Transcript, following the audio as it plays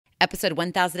episode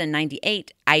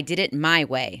 1098, I Did It My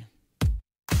Way.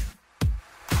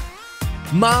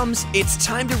 Moms, it's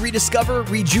time to rediscover,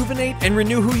 rejuvenate, and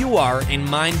renew who you are in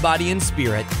mind, body, and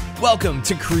spirit. Welcome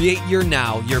to Create Your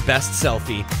Now, Your Best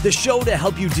Selfie, the show to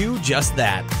help you do just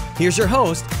that. Here's your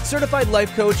host, certified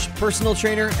life coach, personal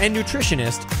trainer, and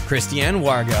nutritionist, Christiane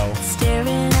Wargo.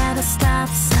 Staring at a stop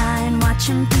sign,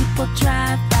 watching people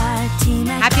drive by.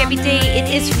 Happy day.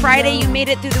 It is Friday. You made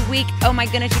it through the week. Oh my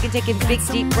goodness, you can take a big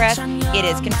deep breath. It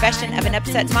is Confession of an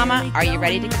Upset Mama. Are you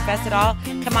ready to confess it all?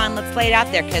 Come on, let's lay it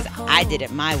out there because I did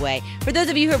it my way. For those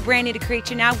of you who are brand new to Create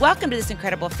Your Now, welcome to this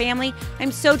incredible family.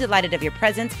 I'm so delighted of your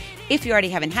presence. If you already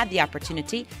haven't had the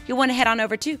opportunity, you'll want to head on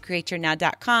over to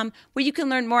createyournow.com where you can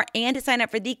learn more and to sign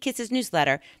up for the Kisses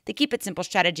newsletter, the Keep It Simple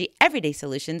Strategy Everyday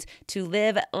Solutions to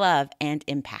Live, Love, and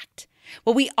Impact.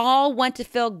 Well, we all want to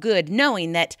feel good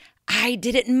knowing that I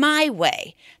did it my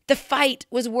way. The fight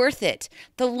was worth it.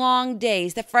 The long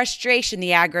days, the frustration,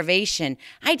 the aggravation.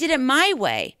 I did it my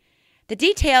way. The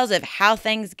details of how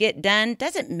things get done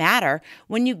doesn't matter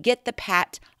when you get the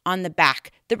pat on the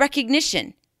back, the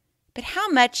recognition. But how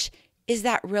much is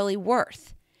that really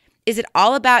worth? Is it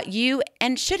all about you,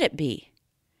 and should it be?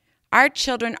 Our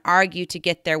children argue to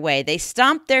get their way. They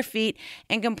stomp their feet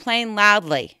and complain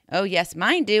loudly. Oh, yes,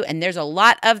 mine do, and there's a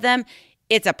lot of them.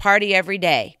 It's a party every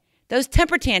day. Those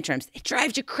temper tantrums, it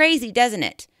drives you crazy, doesn't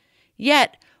it?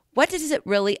 Yet, what does it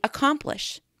really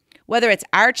accomplish? Whether it's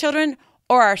our children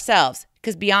or ourselves,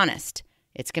 because be honest,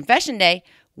 it's confession day,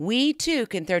 we too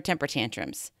can throw temper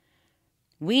tantrums.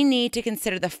 We need to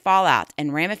consider the fallout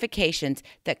and ramifications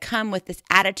that come with this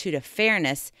attitude of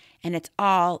fairness, and it's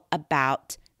all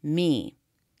about me.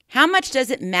 How much does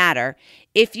it matter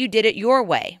if you did it your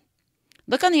way?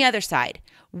 Look on the other side.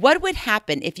 What would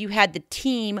happen if you had the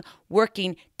team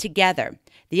working together?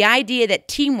 The idea that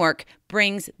teamwork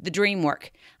brings the dream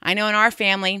work. I know in our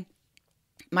family,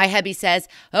 my hubby says,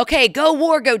 okay, go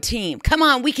Wargo team. Come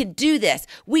on, we can do this.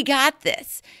 We got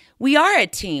this. We are a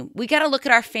team. We got to look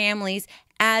at our families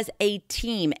as a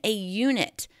team, a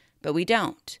unit, but we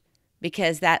don't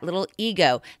because that little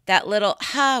ego, that little,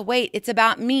 wait, it's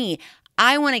about me.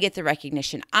 I want to get the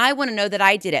recognition. I want to know that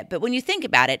I did it. But when you think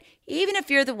about it, even if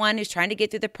you're the one who's trying to get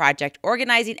through the project,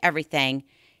 organizing everything,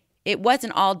 it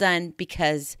wasn't all done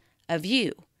because of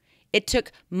you. It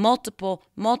took multiple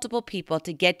people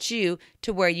to get you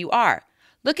to where you are.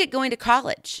 Look at going to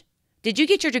college. Did you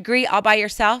get your degree all by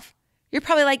yourself? You're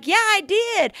probably like, yeah, I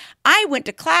did. I went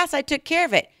to class. I took care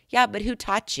of it. Yeah, but who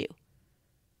taught you?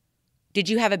 Did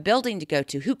you have a building to go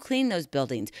to? Who cleaned those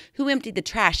buildings? Who emptied the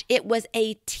trash? It was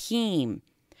a team.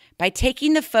 By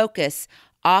taking the focus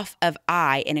off of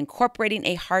I and incorporating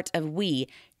a heart of we,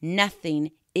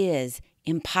 nothing is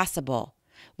impossible.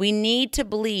 We need to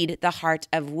bleed the heart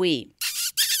of we.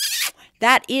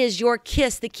 That is your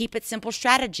KISS, the Keep It Simple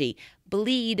strategy.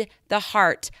 Bleed the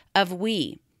heart of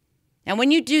we. And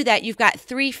when you do that, you've got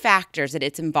 3 factors that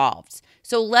it's involved.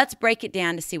 So let's break it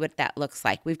down to see what that looks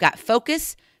like. We've got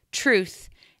focus, truth,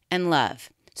 and love.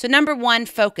 So number 1,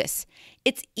 focus.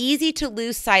 It's easy to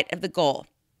lose sight of the goal.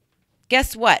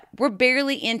 Guess what? We're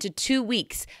barely into 2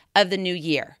 weeks of the new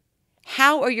year.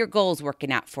 How are your goals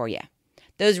working out for you?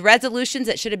 Those resolutions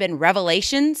that should have been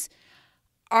revelations,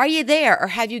 are you there or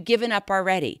have you given up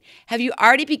already? Have you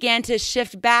already began to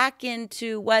shift back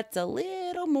into what's a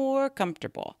little more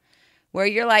comfortable? Where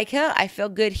you're like, I feel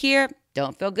good here,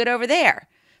 don't feel good over there.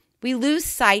 We lose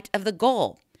sight of the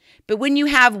goal. But when you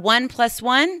have 1 +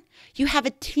 1, you have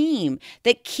a team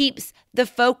that keeps the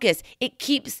focus. It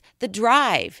keeps the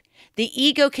drive. The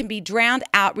ego can be drowned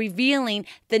out, revealing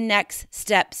the next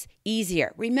steps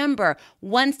easier. Remember,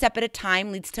 1 step at a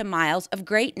time leads to miles of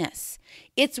greatness.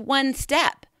 It's 1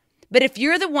 step. But if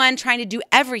you're the one trying to do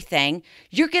everything,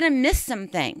 you're going to miss some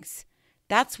things.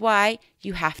 That's why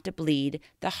you have to bleed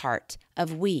the heart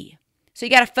of we. So you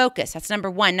got to focus. That's number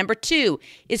 1. Number 2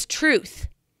 is truth.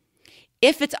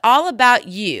 If it's all about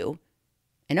you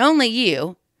and only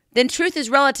you, then truth is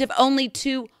relative only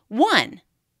to 1.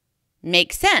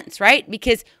 Makes sense, right?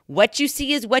 Because what you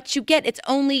see is what you get. It's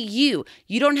only you.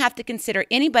 You don't have to consider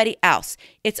anybody else.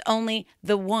 It's only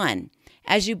the one.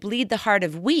 As you bleed the heart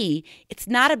of we, it's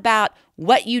not about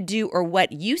what you do or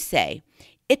what you say.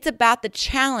 It's about the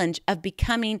challenge of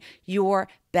becoming your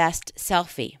best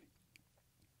selfie.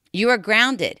 You are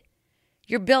grounded.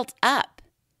 You're built up.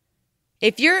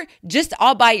 If you're just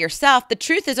all by yourself, the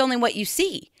truth is only what you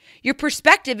see. Your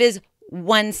perspective is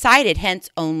one-sided, hence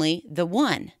only the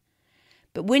one.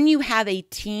 But when you have a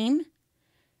team,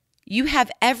 you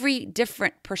have every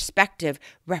different perspective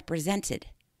represented.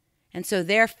 And so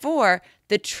therefore,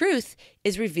 the truth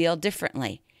is revealed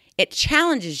differently. It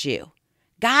challenges you.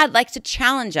 God likes to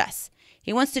challenge us.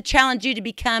 He wants to challenge you to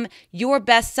become your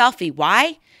best selfie.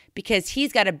 Why? Because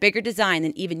he's got a bigger design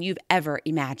than even you've ever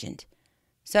imagined.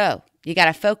 So you got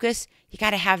to focus. You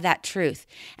got to have that truth.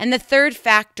 And the third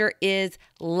factor is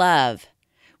love.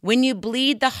 When you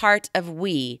bleed the heart of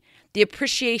we, the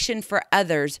appreciation for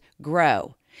others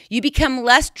grow. You become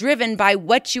less driven by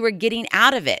what you are getting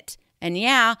out of it. And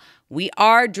yeah, we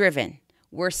are driven.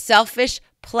 We're selfish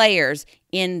players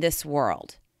in this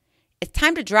world. It's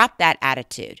time to drop that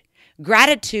attitude.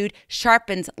 Gratitude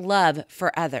sharpens love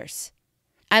for others.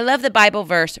 I love the Bible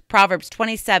verse, Proverbs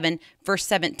 27, verse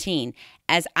 17.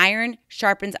 As iron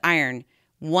sharpens iron,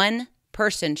 one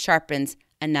person sharpens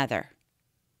another.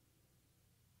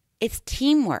 It's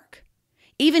teamwork.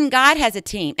 Even God has a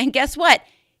team. And guess what?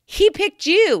 He picked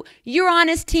you. You're on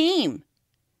his team.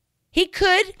 He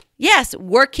could, yes,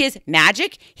 work his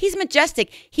magic. He's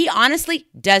majestic. He honestly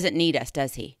doesn't need us,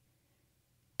 does he?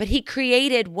 But he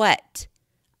created what?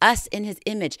 Us in his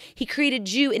image. He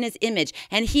created you in his image,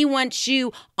 and he wants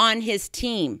you on his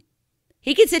team.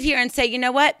 He can sit here and say, you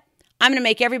know what? I'm going to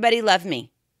make everybody love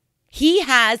me. He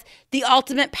has the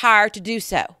ultimate power to do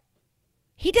so.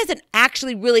 He doesn't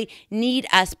actually really need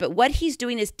us, but what he's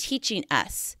doing is teaching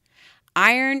us.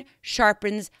 Iron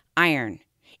sharpens iron.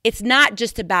 It's not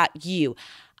just about you.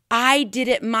 I did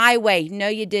it my way. No,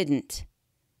 you didn't.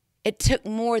 It took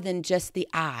more than just the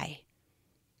I.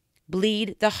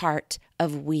 Bleed the heart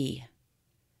of we.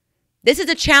 This is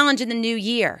a challenge in the new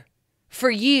year for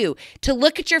you to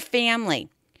look at your family,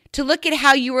 to look at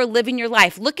how you are living your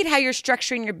life. Look at how you're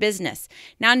structuring your business.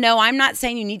 Now, no, I'm not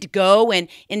saying you need to go and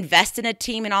invest in a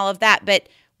team and all of that, but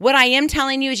what I am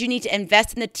telling you is you need to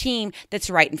invest in the team that's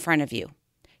right in front of you.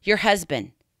 Your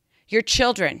husband, your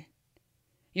children,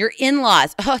 your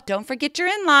in-laws. Oh, don't forget your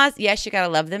in-laws. Yes, you got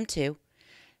to love them too.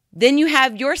 Then you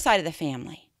have your side of the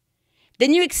family.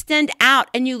 Then you extend out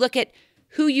and you look at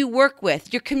who you work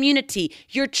with, your community,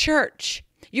 your church,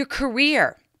 your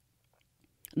career.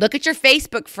 Look at your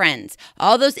Facebook friends,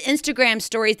 all those Instagram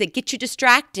stories that get you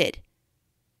distracted.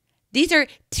 These are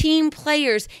team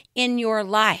players in your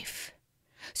life.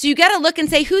 So you got to look and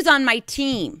say, who's on my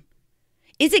team?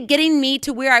 Is it getting me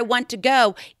to where I want to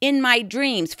go in my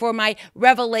dreams for my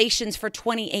revelations for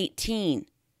 2018?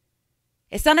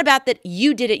 It's not about that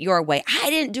you did it your way. I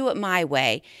didn't do it my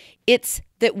way. It's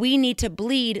that we need to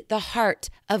bleed the heart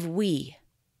of we.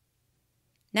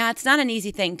 Now, it's not an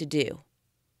easy thing to do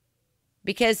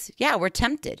because, yeah, we're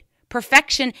tempted.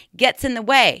 Perfection gets in the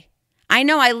way. I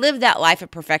know I live that life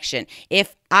of perfection.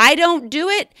 If I don't do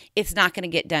it, it's not going to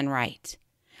get done right.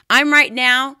 I'm right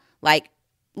now like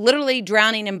literally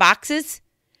drowning in boxes.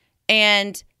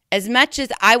 And as much as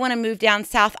I want to move down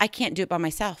south, I can't do it by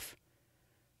myself.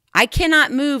 I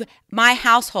cannot move my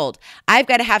household. I've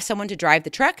got to have someone to drive the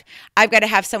truck. I've got to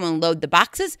have someone load the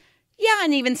boxes. Yeah,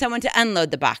 and even someone to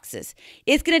unload the boxes.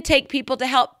 It's going to take people to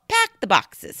help pack the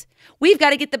boxes. We've got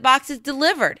to get the boxes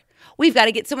delivered. We've got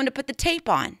to get someone to put the tape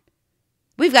on.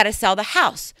 We've got to sell the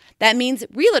house. That means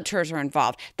realtors are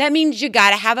involved. That means you got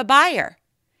to have a buyer.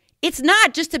 It's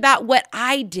not just about what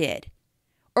I did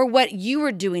or what you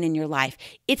were doing in your life.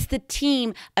 It's the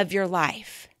team of your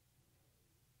life.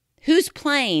 Who's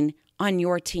playing on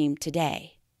your team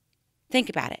today? Think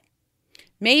about it.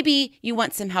 Maybe you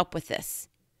want some help with this.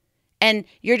 And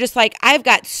you're just like, I've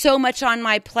got so much on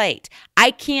my plate. I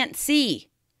can't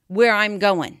see where I'm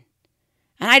going.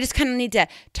 And I just kind of need to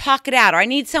talk it out. Or I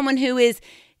need someone who is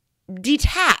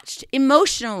detached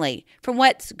emotionally from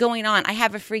what's going on. I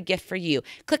have a free gift for you.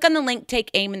 Click on the link, take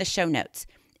aim in the show notes.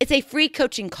 It's a free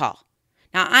coaching call.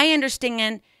 Now, I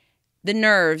understand the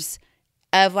nerves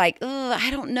of like, oh, I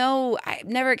don't know. I've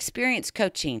never experienced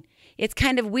coaching. It's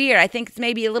kind of weird. I think it's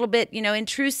maybe a little bit,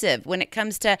 intrusive when it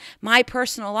comes to my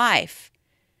personal life.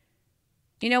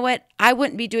 You know what? I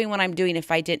wouldn't be doing what I'm doing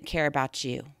if I didn't care about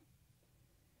you.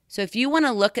 So if you want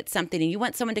to look at something and you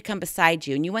want someone to come beside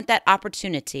you and you want that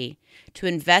opportunity to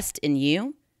invest in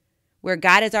you, where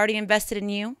God has already invested in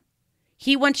you,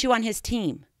 he wants you on his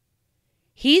team.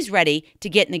 He's ready to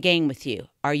get in the game with you.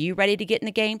 Are you ready to get in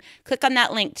the game? Click on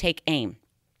that link, take aim.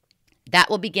 That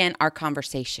will begin our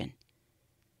conversation.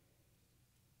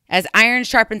 As iron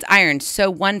sharpens iron,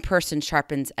 so one person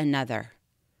sharpens another.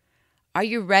 Are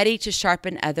you ready to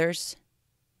sharpen others?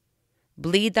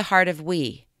 Bleed the heart of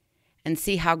we and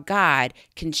see how God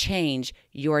can change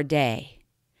your day.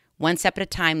 One step at a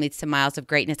time leads to miles of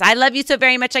greatness. I love you so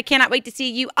very much. I cannot wait to see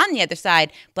you on the other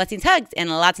side. Blessings, hugs, and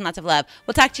lots of love.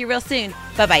 We'll talk to you real soon.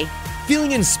 Bye-bye.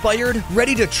 Feeling inspired,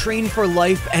 ready to train for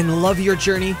life and love your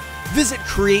journey? Visit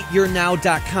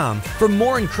createyournow.com for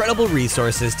more incredible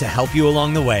resources to help you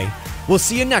along the way. We'll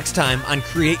see you next time on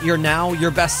Create Your Now,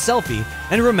 Your Best Selfie.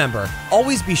 And remember,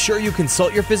 always be sure you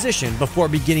consult your physician before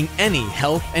beginning any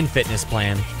health and fitness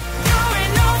plan.